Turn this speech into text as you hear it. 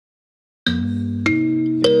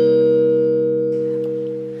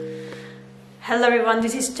Hello everyone,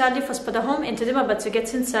 this is Charlie for Spada Home, and today I'm about to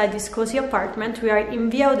get inside this cozy apartment. We are in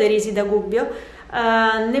Via Oderisi da Gubbio,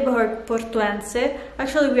 neighborhood Portuense.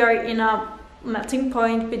 Actually, we are in a melting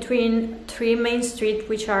point between three main streets,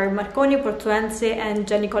 which are Marconi, Portuense and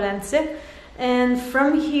Gianicolense. And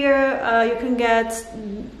from here you can get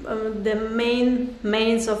the main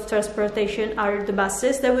means of transportation are the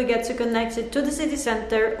buses that we get to connect it to the city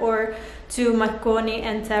center or to Marconi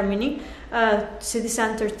and Termini, city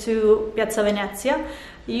center to Piazza Venezia.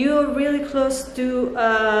 You're really close to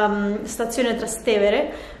Stazione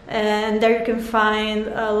Trastevere, and there you can find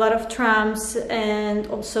a lot of trams and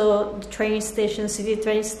also the train station, city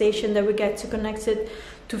train station that we get to connect it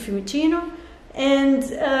to Fiumicino. And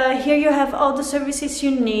here you have all the services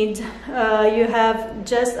you need. You have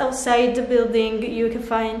just outside the building, you can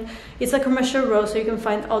find, it's a commercial road, so you can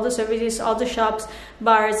find all the services, all the shops,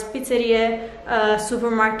 bars, pizzerie,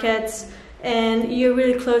 supermarkets, and you're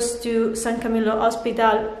really close to San Camillo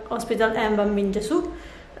Hospital and Bambin Gesù.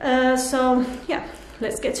 So yeah,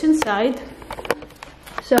 let's get inside.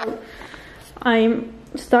 So I'm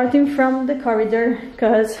starting from the corridor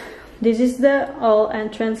because this is the hall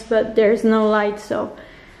entrance, but there's no light, so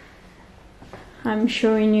I'm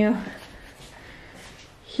showing you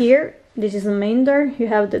here. This is the main door. You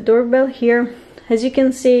have the doorbell here. As you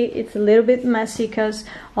can see, it's a little bit messy because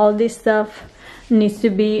all this stuff needs to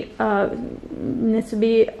be not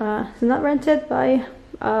rented by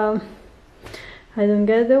I don't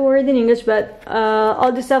get the word in English, but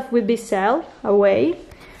all this stuff will be sold away,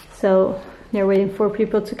 so they're waiting for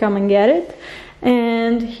people to come and get it.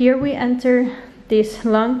 And here we enter this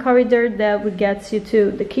long corridor that will get you to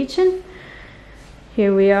the kitchen.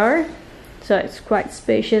 Here we are, so it's quite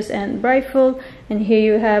spacious and brightful. And here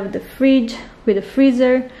you have the fridge with a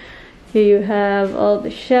freezer. Here you have all the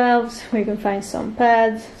shelves where you can find some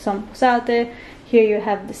pads, some posate. Here you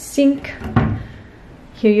have the sink.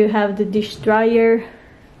 Here you have the dish dryer.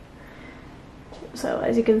 So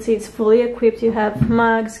as you can see, it's fully equipped. You have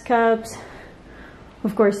mugs, cups,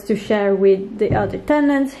 of course, to share with the other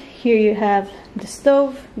tenants. Here you have the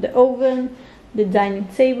stove, the oven, the dining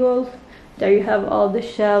table. There you have all the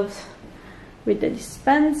shelves with the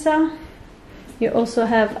dispenser. You also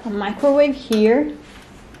have a microwave here.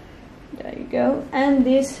 There you go. And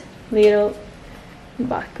this little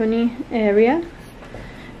balcony area.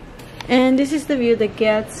 And this is the view that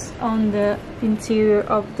gets on the interior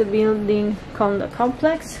of the building condo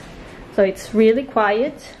complex. So it's really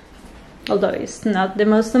quiet, although it's not the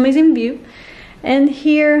most amazing view. And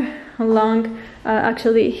here along,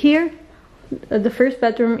 actually here, the first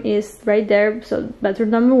bedroom is right there, so bedroom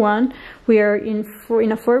number 1. We are in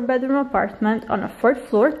a 4-bedroom apartment on a 4th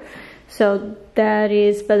floor, so that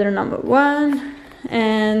is bedroom number 1,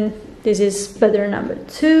 and this is bedroom number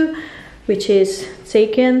 2, which is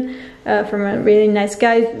taken from a really nice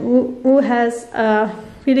guy who has a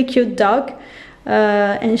really cute dog.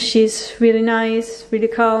 And she's really nice, really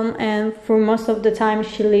calm, and for most of the time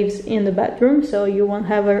she lives in the bedroom, so you won't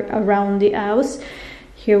have her around the house.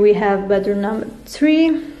 Here we have bedroom number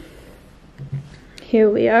 3. Here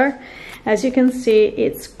we are. As you can see,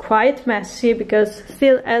 it's quite messy because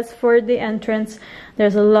still, as for the entrance,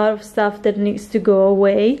 there's a lot of stuff that needs to go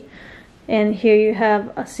away. And here you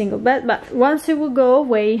have a single bed, but once it will go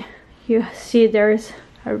away, you see there's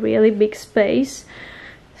a really big space.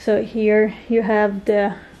 So here you have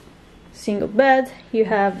the single bed, you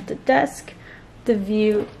have the desk, the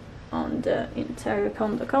view on the entire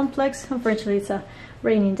condo complex. Unfortunately, it's a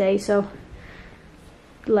rainy day, so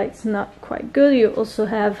the light's not quite good. You also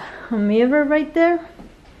have a mirror right there.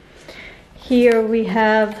 Here we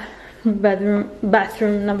have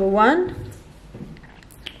bathroom number 1,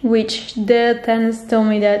 which the tenants told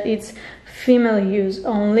me that it's female use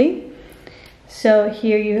only. So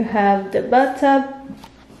here you have the bathtub.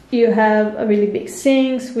 You have a really big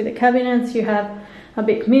sinks with the cabinets, you have a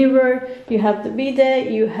big mirror, you have the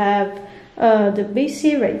bidet, you have the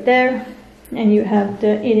BC right there, and you have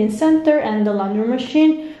the eating center and the laundry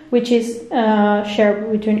machine, which is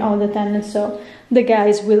shared between all the tenants, so the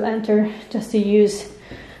guys will enter just to use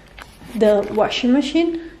the washing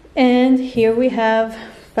machine. And here we have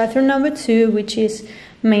bathroom number 2, which is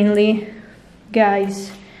mainly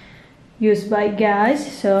guys, used by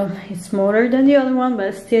guys, so it's smaller than the other one,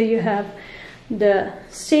 but still you have the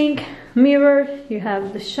sink, mirror, you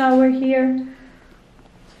have the shower here,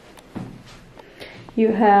 you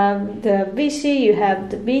have the WC, you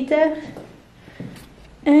have the bidet,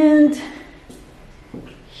 and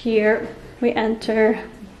here we enter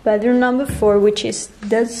bedroom number 4, which is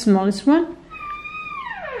the smallest one.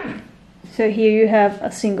 So So here you have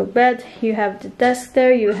a single bed, you have the desk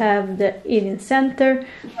there, you have the eating center.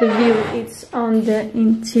 The view is on the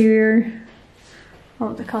interior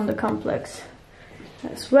of the condo complex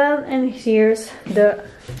as well. And here's the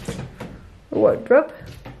wardrobe.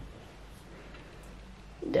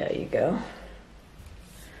 There you go.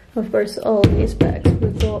 Of course, all these bags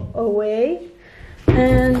will go away.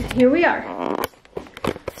 And here we are.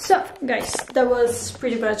 So guys, that was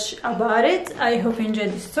pretty much about it. I hope you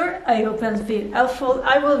enjoyed this tour. I hope it's been helpful.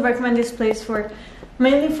 I will recommend this place for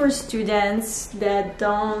mainly for students that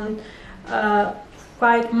don't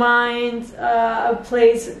quite mind a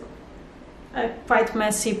place, a quite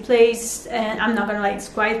messy place. And I'm not gonna lie, it's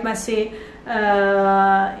quite messy.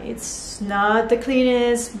 It's not the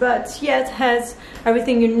cleanest, but yet has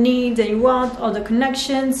everything you need that you want, all the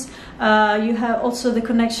connections. You have also the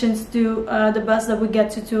connections to the bus that we get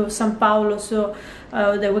to São Paulo, so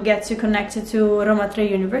that we get to connect it to Roma Tre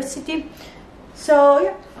University. So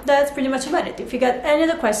yeah, that's pretty much about it. If you got any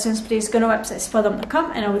other questions, please go to our website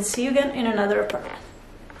spodom.com, and I will see you again in another apartment.